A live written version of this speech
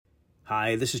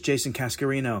Hi, this is Jason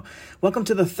Cascarino. Welcome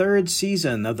to the third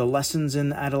season of the Lessons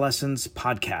in Adolescence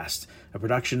podcast, a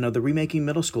production of the Remaking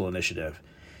Middle School Initiative.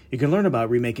 You can learn about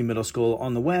Remaking Middle School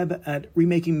on the web at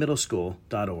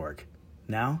remakingmiddleschool.org.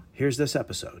 Now, here's this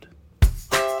episode.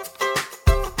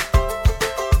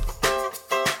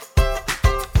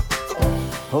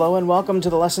 Hello and welcome to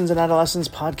the Lessons in Adolescence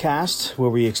podcast, where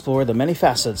we explore the many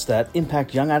facets that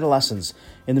impact young adolescents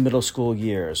in the middle school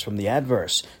years, from the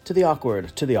adverse to the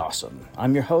awkward to the awesome.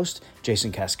 I'm your host,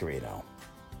 Jason Cascarino.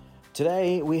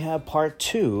 Today, we have part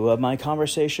 2 of my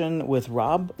conversation with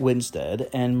Rob Winstead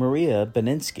and Maria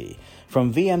Beninsky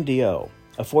from VMDO,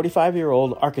 a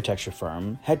 45-year-old architecture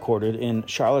firm headquartered in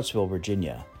Charlottesville,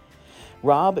 Virginia.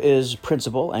 Rob is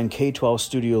principal and K-12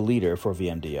 studio leader for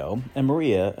VMDO, and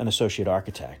Maria an associate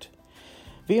architect.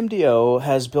 VMDO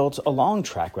has built a long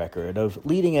track record of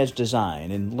leading-edge design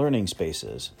in learning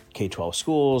spaces, K-12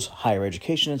 schools, higher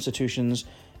education institutions,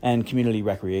 and community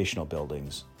recreational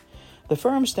buildings. The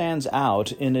firm stands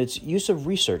out in its use of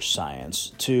research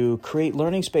science to create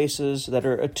learning spaces that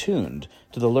are attuned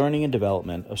to the learning and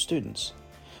development of students.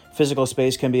 Physical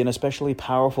space can be an especially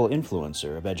powerful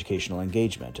influencer of educational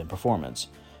engagement and performance,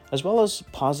 as well as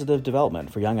positive development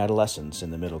for young adolescents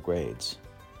in the middle grades.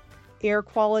 Air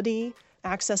quality,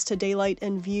 access to daylight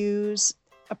and views,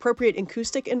 appropriate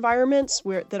acoustic environments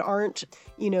that aren't,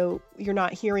 you're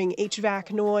not hearing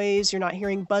HVAC noise, you're not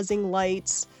hearing buzzing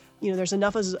lights, there's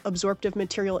enough absorptive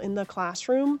material in the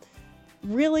classroom,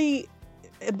 really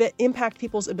impact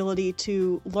people's ability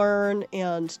to learn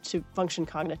and to function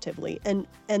cognitively.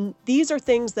 And these are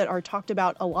things that are talked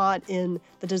about a lot in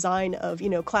the design of,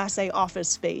 Class A office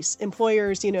space.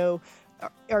 Employers,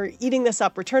 are eating this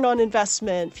up, return on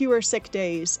investment, fewer sick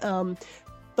days.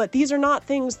 But these are not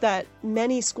things that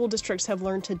many school districts have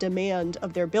learned to demand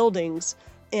of their buildings.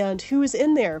 And who is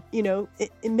in there,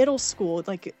 in middle school,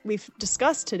 like we've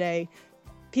discussed today,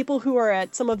 people who are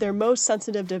at some of their most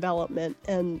sensitive development,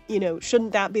 and,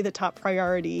 shouldn't that be the top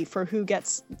priority for who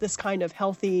gets this kind of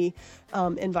healthy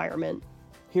environment?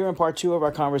 Here in part 2 of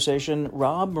our conversation,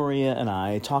 Rob, Maria, and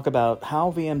I talk about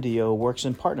how VMDO works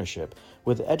in partnership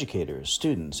with educators,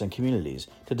 students, and communities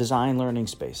to design learning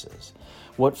spaces,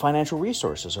 what financial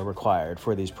resources are required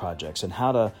for these projects, and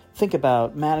how to think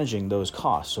about managing those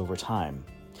costs over time,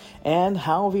 and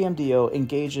how VMDO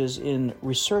engages in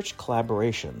research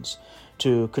collaborations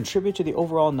to contribute to the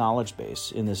overall knowledge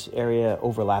base in this area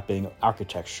overlapping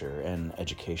architecture and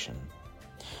education.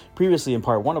 Previously, in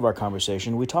part 1 of our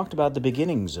conversation, we talked about the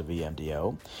beginnings of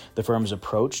VMDO, the firm's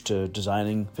approach to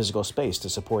designing physical space to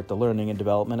support the learning and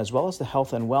development, as well as the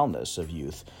health and wellness of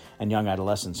youth and young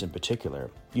adolescents in particular,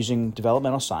 using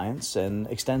developmental science and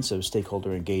extensive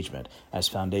stakeholder engagement as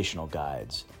foundational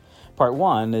guides. Part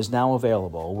 1 is now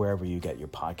available wherever you get your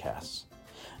podcasts.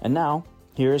 And now,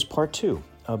 here is part 2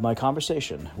 of my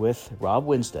conversation with Rob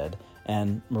Winstead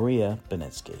and Maria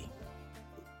Beninsky.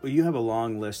 Well, you have a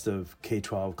long list of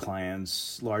K-12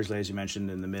 clients, largely, as you mentioned,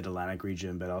 in the Mid-Atlantic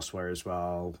region, but elsewhere as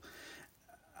well.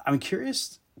 I'm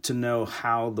curious to know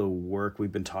how the work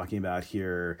we've been talking about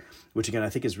here, which again I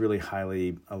think is really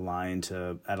highly aligned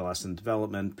to adolescent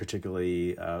development,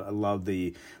 particularly I love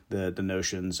the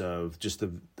notions of just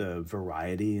the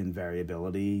variety and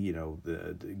variability,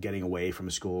 the getting away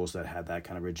from schools that had that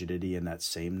kind of rigidity and that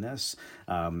sameness,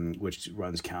 which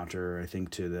runs counter, I think,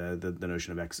 to the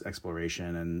notion of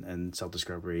exploration and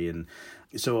self-discovery. And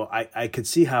so I could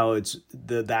see how it's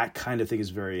that kind of thing is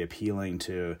very appealing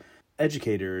to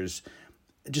educators.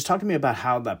 Just talk to me about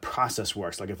how that process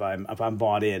works. Like if I'm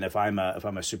bought in, if I'm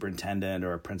a superintendent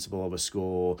or a principal of a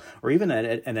school, or even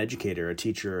an educator, a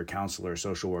teacher, a counselor, a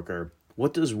social worker,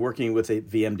 what does working with a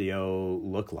VMDO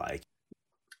look like?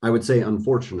 I would say,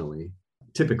 unfortunately,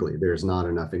 typically there's not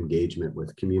enough engagement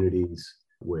with communities,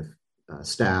 with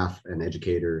staff and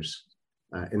educators,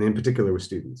 and in particular with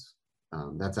students.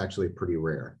 That's actually pretty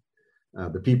rare.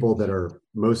 The people that are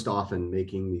most often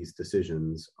making these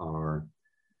decisions are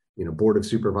board of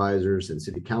supervisors and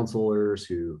city councilors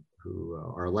who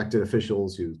are elected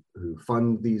officials who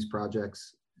fund these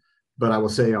projects. But I will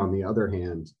say, on the other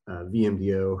hand,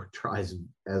 VMDO tries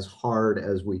as hard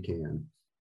as we can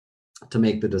to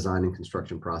make the design and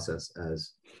construction process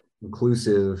as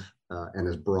inclusive and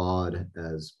as broad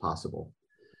as possible.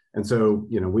 And so,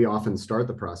 we often start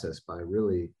the process by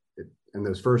really, in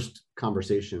those first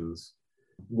conversations,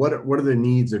 what are the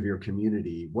needs of your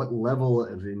community? What level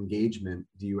of engagement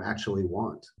do you actually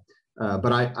want?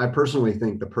 But I personally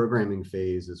think the programming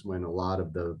phase is when a lot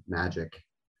of the magic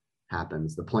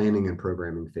happens. The planning and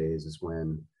programming phase is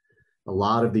when a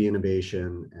lot of the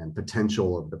innovation and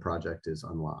potential of the project is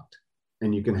unlocked.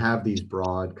 And you can have these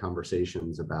broad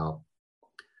conversations about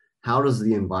how does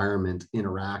the environment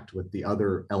interact with the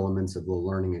other elements of the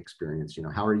learning experience?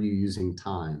 How are you using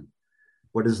time?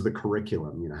 What is the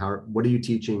curriculum? What are you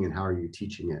teaching and how are you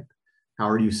teaching it? How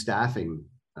are you staffing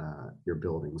your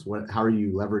buildings? How are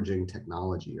you leveraging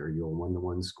technology? Are you a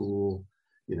one-to-one school?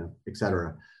 Et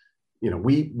cetera.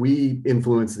 We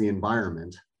influence the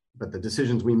environment, but the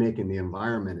decisions we make in the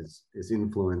environment is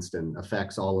influenced and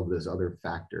affects all of those other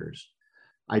factors.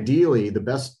 Ideally, the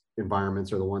best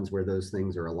environments are the ones where those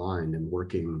things are aligned and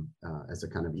working as a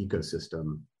kind of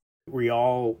ecosystem. We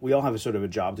all have a sort of a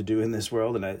job to do in this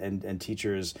world, and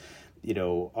teachers,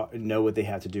 know what they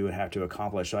have to do and have to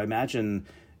accomplish. So I imagine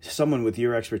someone with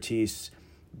your expertise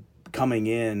coming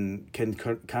in can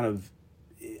kind of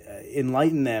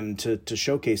enlighten them to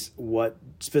showcase what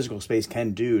physical space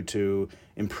can do to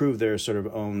improve their sort of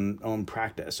own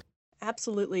practice.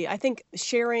 Absolutely. I think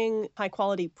sharing high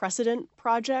quality precedent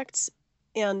projects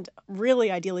and really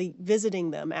ideally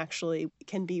visiting them actually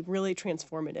can be really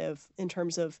transformative in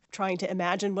terms of trying to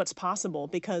imagine what's possible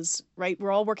because, right,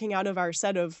 we're all working out of our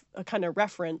set of a kind of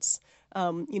reference.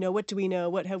 What do we know?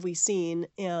 What have we seen?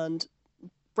 And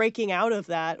breaking out of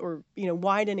that or,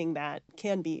 widening that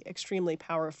can be extremely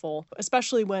powerful,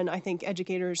 especially when I think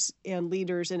educators and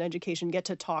leaders in education get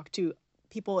to talk to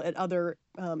people at other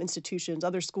institutions,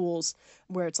 other schools,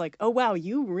 where it's like, oh, wow,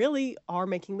 you really are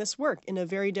making this work in a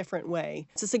very different way.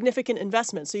 It's a significant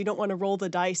investment, so you don't want to roll the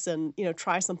dice and,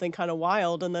 try something kind of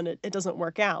wild and then it doesn't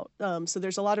work out. So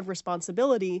there's a lot of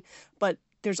responsibility, but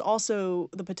there's also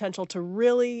the potential to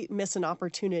really miss an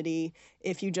opportunity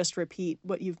if you just repeat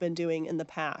what you've been doing in the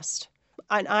past.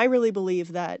 And I really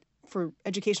believe that for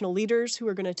educational leaders who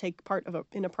are going to take part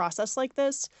in a process like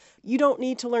this, you don't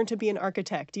need to learn to be an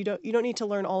architect. You don't need to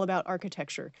learn all about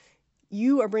architecture.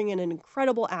 You are bringing an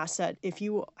incredible asset if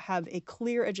you have a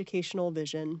clear educational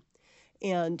vision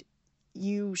and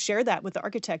you share that with the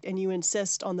architect and you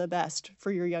insist on the best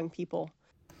for your young people.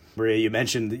 Maria, you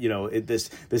mentioned, this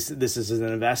is an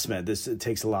investment. It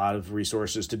takes a lot of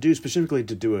resources to do, specifically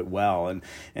to do it well.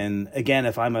 And again,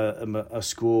 if I'm a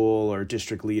school or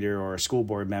district leader or a school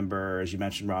board member, as you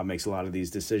mentioned, Rob makes a lot of these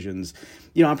decisions.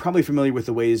 I'm probably familiar with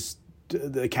the ways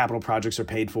the capital projects are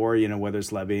paid for, whether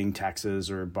it's levying taxes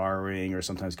or borrowing or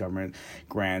sometimes government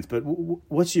grants. But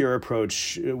what's your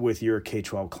approach with your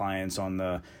K-12 clients on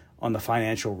the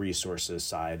financial resources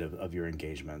side of your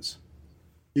engagements?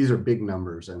 These are big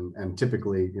numbers, and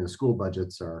typically, school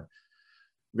budgets are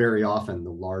very often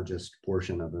the largest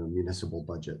portion of a municipal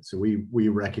budget. So we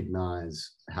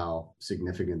recognize how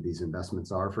significant these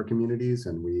investments are for communities,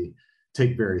 and we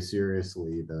take very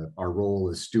seriously our role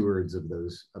as stewards of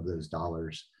those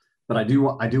dollars. But I do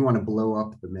want to blow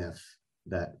up the myth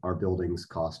that our buildings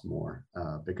cost more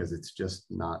because it's just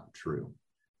not true.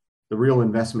 The real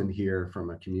investment here from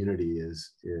a community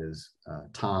is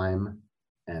time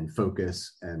and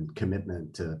focus and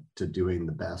commitment to doing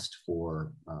the best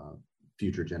for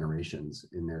future generations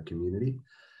in their community.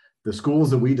 The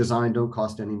schools that we design don't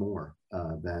cost any more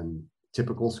than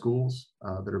typical schools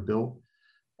that are built.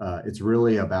 It's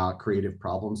really about creative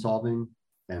problem solving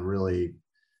and really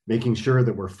making sure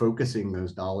that we're focusing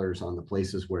those dollars on the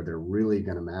places where they're really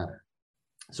going to matter.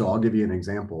 So I'll give you an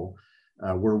example.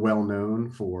 We're well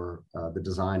known for the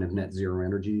design of net zero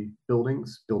energy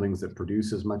buildings that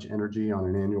produce as much energy on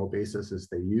an annual basis as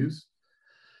they use.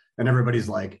 And everybody's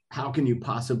like, how can you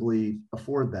possibly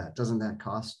afford that? Doesn't that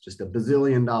cost just $1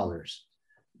 bazillion?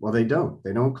 Well, they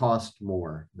don't cost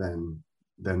more than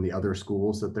the other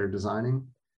schools that they're designing.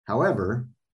 However,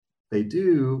 they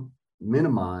do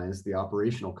minimize the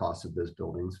operational costs of those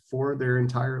buildings for their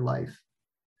entire life.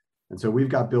 And so we've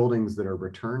got buildings that are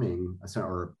returning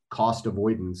or cost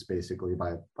avoidance basically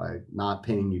by not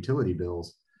paying utility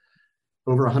bills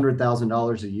over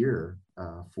 $100,000 a year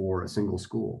for a single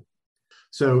school.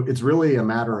 So it's really a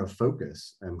matter of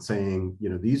focus and saying,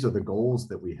 these are the goals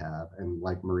that we have. And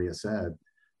like Maria said,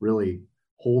 really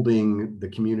holding the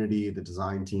community, the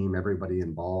design team, everybody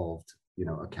involved,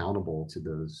 accountable to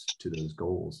those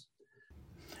goals.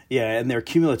 Yeah, and they're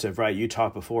cumulative, right? You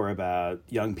talked before about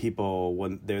young people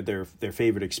when their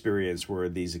favorite experience were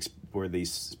these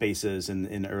spaces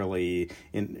in early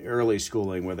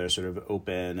schooling where they're sort of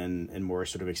open and more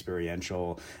sort of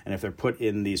experiential. And if they're put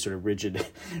in these sort of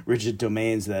rigid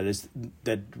domains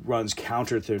that runs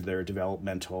counter to their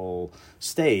developmental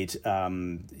state,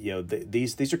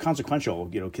 these are consequential.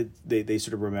 They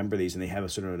sort of remember these and they have a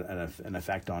sort of an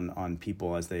effect on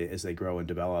people as they grow and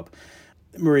develop.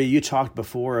 Maria, you talked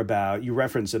before about, you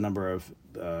referenced a number of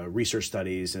research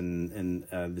studies and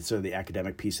sort of the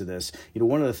academic piece of this.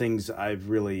 One of the things I've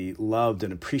really loved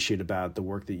and appreciated about the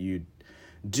work that you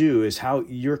do is how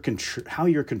you're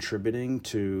contributing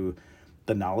to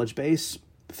the knowledge base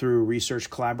through research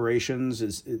collaborations.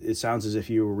 It sounds as if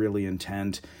you were really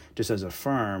intent, just as a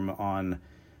firm, on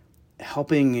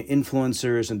helping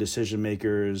influencers and decision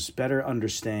makers better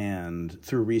understand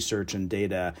through research and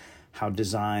data how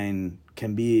design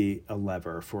can be a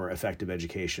lever for effective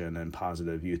education and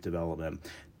positive youth development.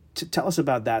 Tell us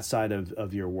about that side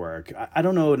of your work. I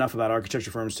don't know enough about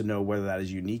architecture firms to know whether that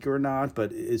is unique or not,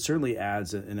 but it certainly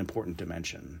adds an important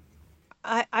dimension.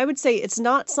 I would say it's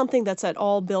not something that's at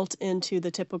all built into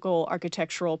the typical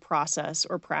architectural process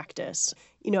or practice.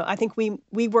 I think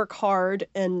we work hard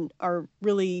and are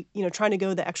really, trying to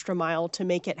go the extra mile to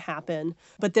make it happen.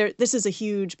 But this is a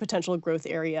huge potential growth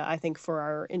area, I think, for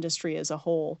our industry as a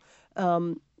whole.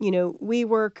 We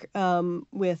work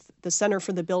with the Center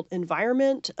for the Built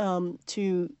Environment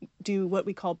to do what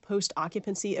we call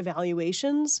post-occupancy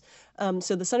evaluations.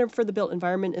 So the Center for the Built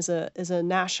Environment is a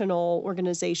national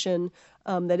organization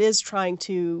that is trying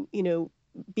to,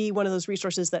 be one of those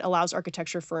resources that allows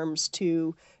architecture firms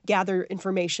to gather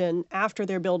information after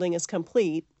their building is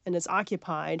complete and is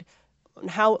occupied,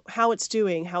 how it's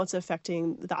doing, how it's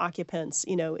affecting the occupants.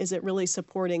 Is it really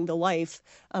supporting the life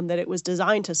that it was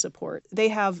designed to support? They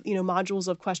have, modules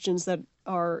of questions that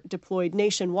are deployed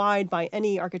nationwide by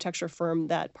any architecture firm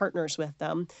that partners with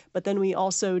them. But then we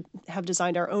also have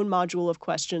designed our own module of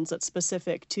questions that's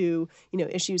specific to,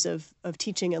 issues of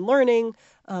teaching and learning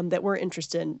that we're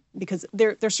interested in, because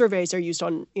their surveys are used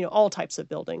on, all types of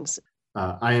buildings.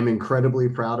 I am incredibly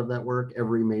proud of that work.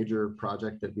 Every major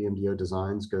project that VMDO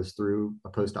designs goes through a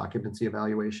post-occupancy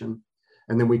evaluation.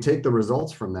 And then we take the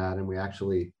results from that and we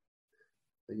actually,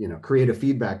 create a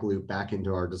feedback loop back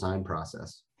into our design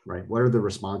process, right? What are the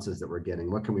responses that we're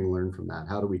getting? What can we learn from that?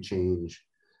 How do we change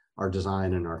our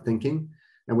design and our thinking?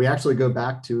 And we actually go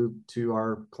back to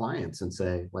our clients and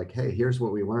say, like, hey, here's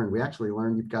what we learned. We actually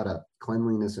learned you've got a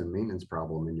cleanliness and maintenance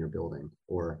problem in your building,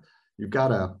 or you've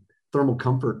got a thermal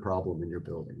comfort problem in your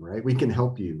building, right? We can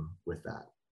help you with that,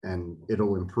 and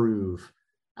it'll improve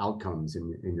outcomes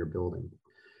in your building.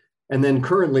 And then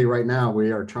currently, right now,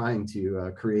 we are trying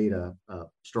to create a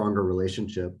stronger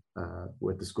relationship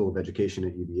with the School of Education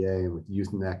at UVA and with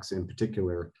YouthNext in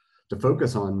particular to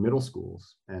focus on middle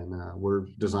schools. And we're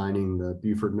designing the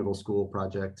Buford Middle School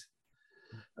project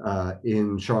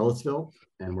in Charlottesville,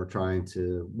 and we're trying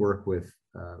to work with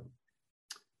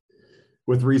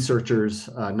researchers,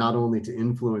 not only to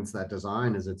influence that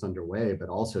design as it's underway, but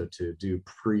also to do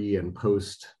pre and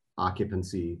post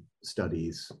occupancy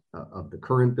studies of the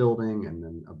current building and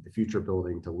then of the future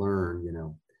building to learn,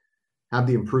 have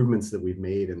the improvements that we've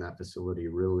made in that facility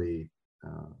really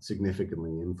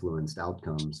significantly influenced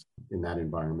outcomes in that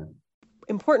environment.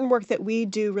 Important work that we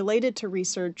do related to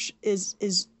research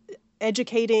is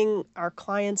educating our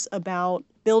clients about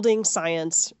building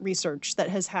science research that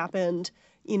has happened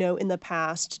in the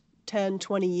past 10,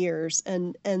 20 years.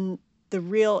 And the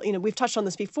real, we've touched on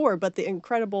this before, but the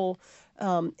incredible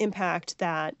impact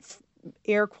that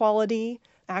air quality,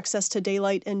 access to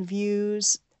daylight and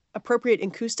views, appropriate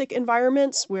acoustic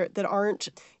environments that aren't,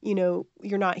 you're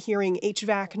not hearing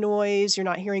HVAC noise, you're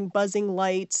not hearing buzzing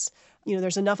lights,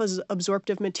 there's enough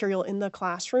absorptive material in the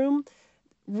classroom,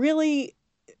 really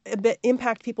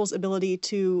impact people's ability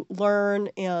to learn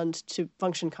and to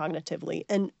function cognitively.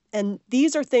 And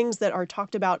these are things that are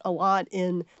talked about a lot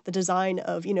in the design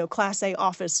of, Class A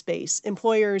office space.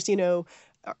 Employers,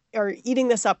 are eating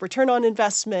this up, return on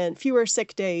investment, fewer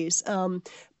sick days.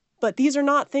 But these are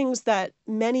not things that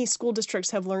many school districts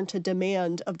have learned to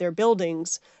demand of their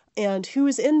buildings. And who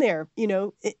is in there,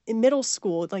 in middle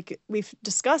school, like we've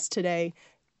discussed today,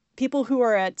 people who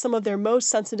are at some of their most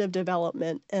sensitive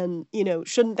development. And,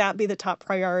 shouldn't that be the top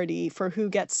priority for who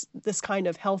gets this kind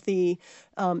of healthy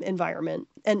environment?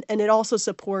 And it also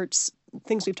supports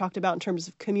things we've talked about in terms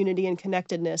of community and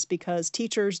connectedness, because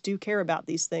teachers do care about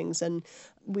these things. And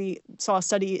we saw a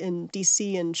study in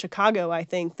DC and Chicago, I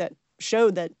think, that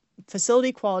showed that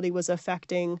facility quality was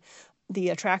affecting the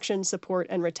attraction, support,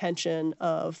 and retention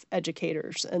of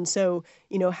educators. And so,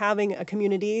 having a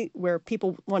community where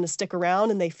people want to stick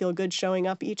around and they feel good showing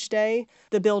up each day,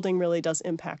 the building really does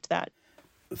impact that.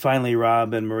 Finally,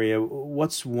 Rob and Maria,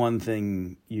 what's one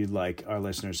thing you'd like our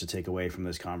listeners to take away from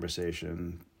this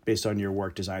conversation based on your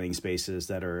work designing spaces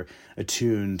that are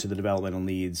attuned to the developmental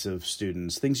needs of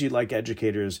students, things you'd like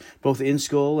educators, both in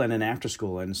school and in after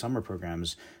school and summer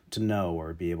programs, to know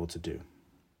or be able to do?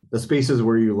 The spaces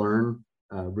where you learn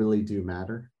really do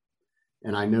matter.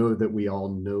 And I know that we all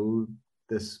know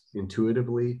this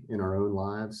intuitively in our own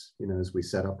lives, as we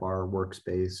set up our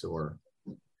workspace or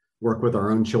work with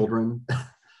our own children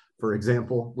for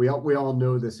example. We all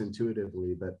know this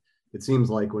intuitively, but it seems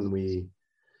like when we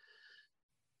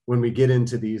get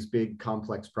into these big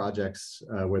complex projects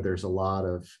where there's a lot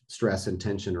of stress and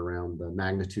tension around the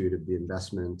magnitude of the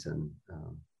investment, and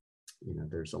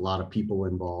there's a lot of people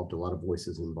involved, a lot of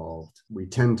voices involved, we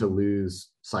tend to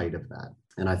lose sight of that.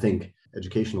 And I think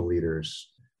educational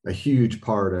leaders, a huge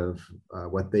part of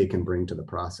what they can bring to the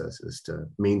process is to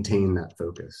maintain that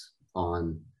focus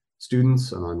on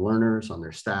students and on learners, on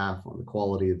their staff, on the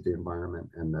quality of the environment,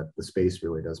 and that the space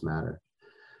really does matter.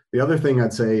 The other thing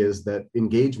I'd say is that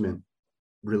engagement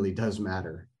really does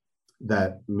matter,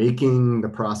 that making the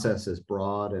process as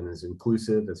broad and as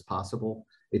inclusive as possible.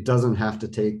 It doesn't have to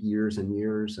take years and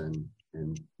years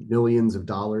and millions of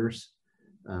dollars.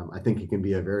 I think it can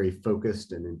be a very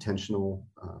focused and intentional,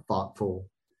 thoughtful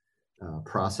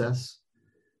process,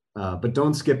 but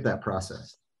don't skip that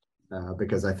process,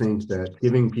 because I think that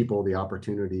giving people the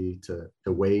opportunity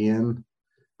to weigh in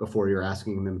before you're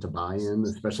asking them to buy in,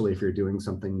 especially if you're doing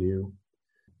something new.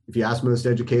 If you ask most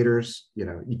educators,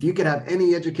 if you could have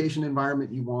any education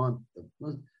environment you want,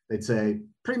 they'd say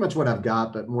pretty much what I've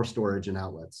got, but more storage and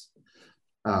outlets,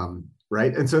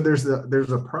 right? And so there's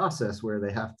a process where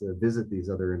they have to visit these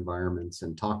other environments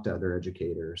and talk to other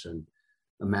educators and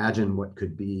imagine what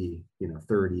could be,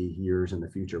 30 years in the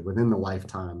future within the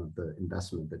lifetime of the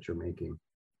investment that you're making.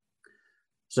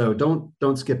 So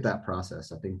don't skip that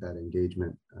process. I think that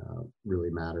engagement really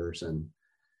matters, and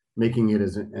making it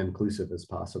as inclusive as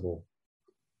possible.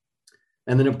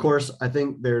 And then, of course, I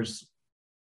think there's,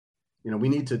 we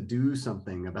need to do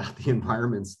something about the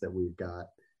environments that we've got.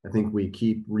 I think we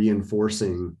keep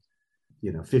reinforcing,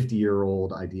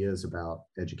 50-year-old ideas about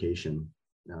education,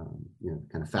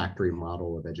 kind of factory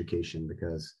model of education,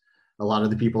 because a lot of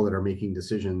the people that are making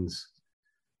decisions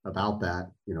about that,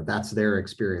 that's their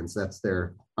experience, that's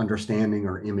their understanding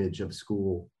or image of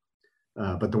school.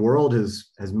 But the world has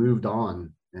moved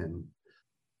on, and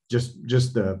just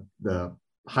the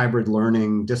hybrid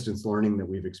learning, distance learning that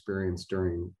we've experienced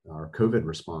during our COVID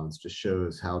response just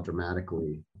shows how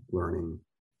dramatically learning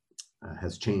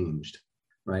has changed,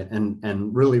 right?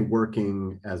 And really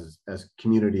working as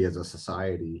community, as a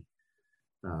society,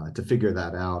 to figure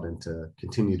that out and to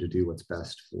continue to do what's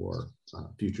best for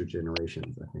future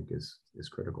generations, I think is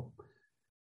critical.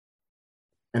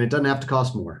 And it doesn't have to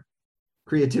cost more.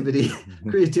 Creativity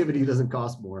doesn't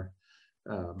cost more.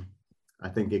 I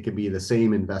think it could be the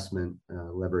same investment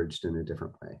leveraged in a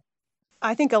different way.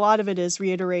 I think a lot of it is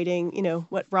reiterating,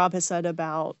 what Rob has said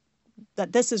about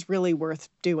that this is really worth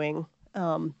doing.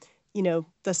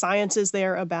 The science is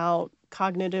there about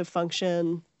cognitive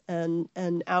function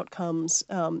and outcomes.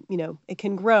 It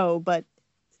can grow, but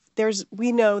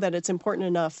we know that it's important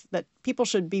enough that people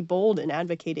should be bold in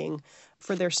advocating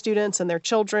for their students and their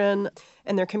children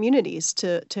and their communities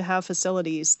to have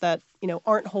facilities that,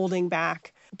 aren't holding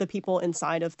back the people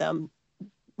inside of them.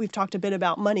 We've talked a bit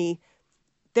about money.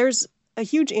 There's a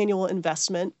huge annual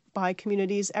investment by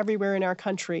communities everywhere in our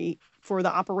country for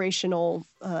the operational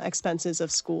expenses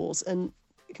of schools. And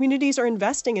communities are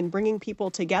investing in bringing people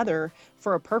together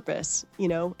for a purpose,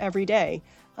 every day.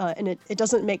 And it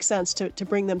doesn't make sense to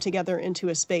bring them together into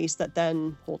a space that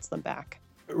then holds them back.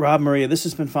 Rob, Maria, this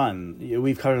has been fun.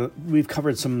 We've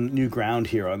covered some new ground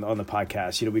here on the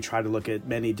podcast. We try to look at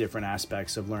many different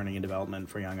aspects of learning and development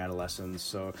for young adolescents.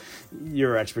 So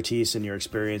your expertise and your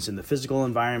experience in the physical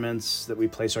environments that we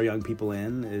place our young people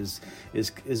in is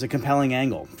a compelling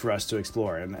angle for us to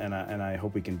explore, and I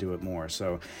hope we can do it more.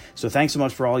 So thanks so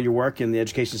much for all your work in the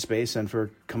education space and for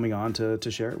coming on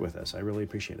to share it with us. I really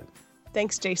appreciate it.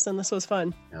 Thanks, Jason. This was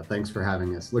fun. Yeah, thanks for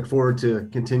having us. Look forward to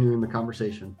continuing the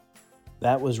conversation.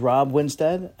 That was Rob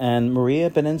Winstead and Maria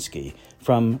Beninsky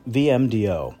from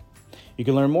VMDO. You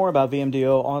can learn more about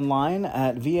VMDO online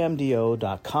at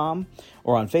vmdo.com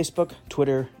or on Facebook,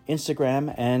 Twitter,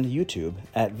 Instagram, and YouTube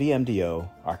at VMDO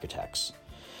Architects.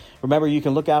 Remember, you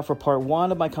can look out for part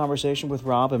 1 of my conversation with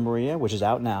Rob and Maria, which is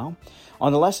out now,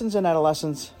 on the Lessons in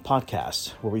Adolescence podcast,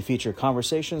 where we feature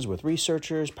conversations with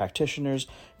researchers, practitioners,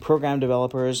 program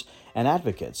developers, and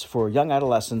advocates for young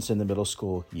adolescents in the middle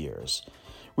school years.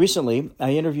 Recently,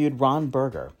 I interviewed Ron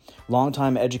Berger,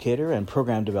 longtime educator and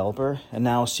program developer, and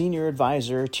now senior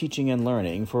advisor teaching and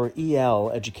learning for EL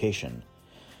Education.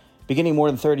 Beginning more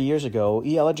than 30 years ago,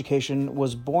 EL Education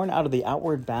was born out of the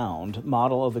Outward Bound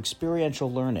model of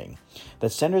experiential learning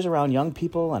that centers around young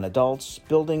people and adults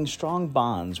building strong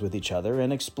bonds with each other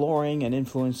and exploring and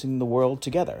influencing the world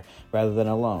together rather than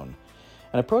alone.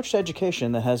 An approach to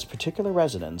education that has particular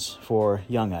resonance for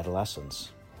young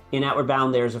adolescents. In Outward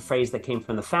Bound, there's a phrase that came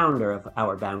from the founder of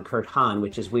Outward Bound, Kurt Hahn,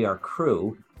 which is, "We are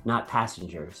crew, not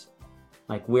passengers."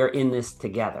 like we're in this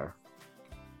together,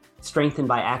 strengthened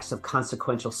by acts of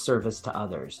consequential service to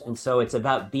others. And so it's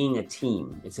about being a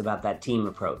team. It's about that team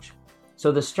approach.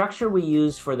 So the structure we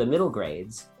use for the middle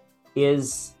grades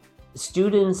is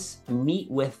students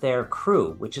meet with their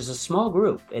crew, which is a small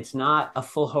group. It's not a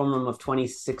full homeroom of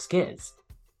 26 kids.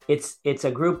 It's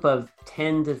a group of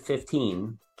 10 to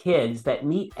 15 kids that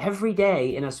meet every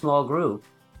day in a small group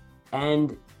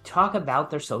and talk about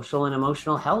their social and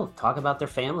emotional health, talk about their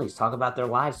families, talk about their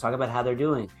lives, talk about how they're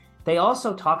doing. They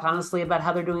also talk honestly about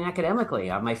how they're doing academically.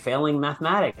 Am I failing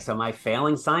mathematics? Am I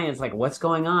failing science? Like, what's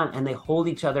going on? And they hold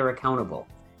each other accountable.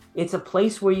 It's a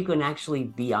place where you can actually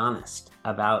be honest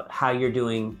about how you're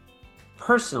doing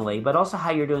personally, but also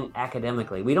how you're doing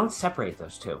academically. We don't separate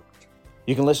those two.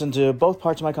 You can listen to both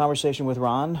parts of my conversation with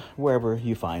Ron wherever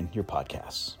you find your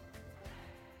podcasts.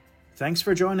 Thanks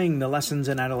for joining the Lessons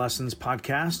in Adolescence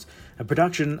podcast, a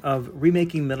production of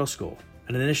Remaking Middle School,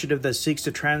 an initiative that seeks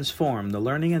to transform the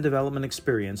learning and development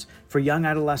experience for young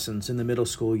adolescents in the middle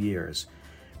school years.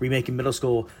 Remaking Middle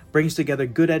School brings together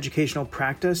good educational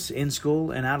practice in school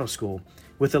and out of school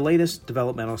with the latest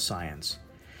developmental science.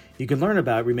 You can learn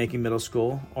about Remaking Middle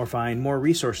School or find more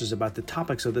resources about the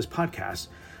topics of this podcast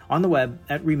on the web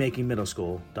at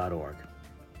remakingmiddleschool.org.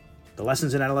 The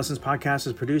Lessons in Adolescence podcast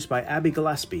is produced by Abby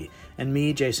Gillespie and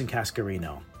me, Jason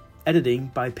Cascarino.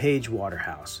 Editing by Paige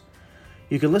Waterhouse.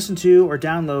 You can listen to or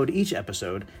download each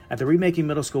episode at the Remaking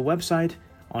Middle School website,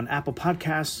 on Apple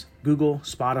Podcasts, Google,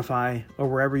 Spotify, or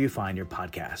wherever you find your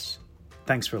podcasts.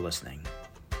 Thanks for listening.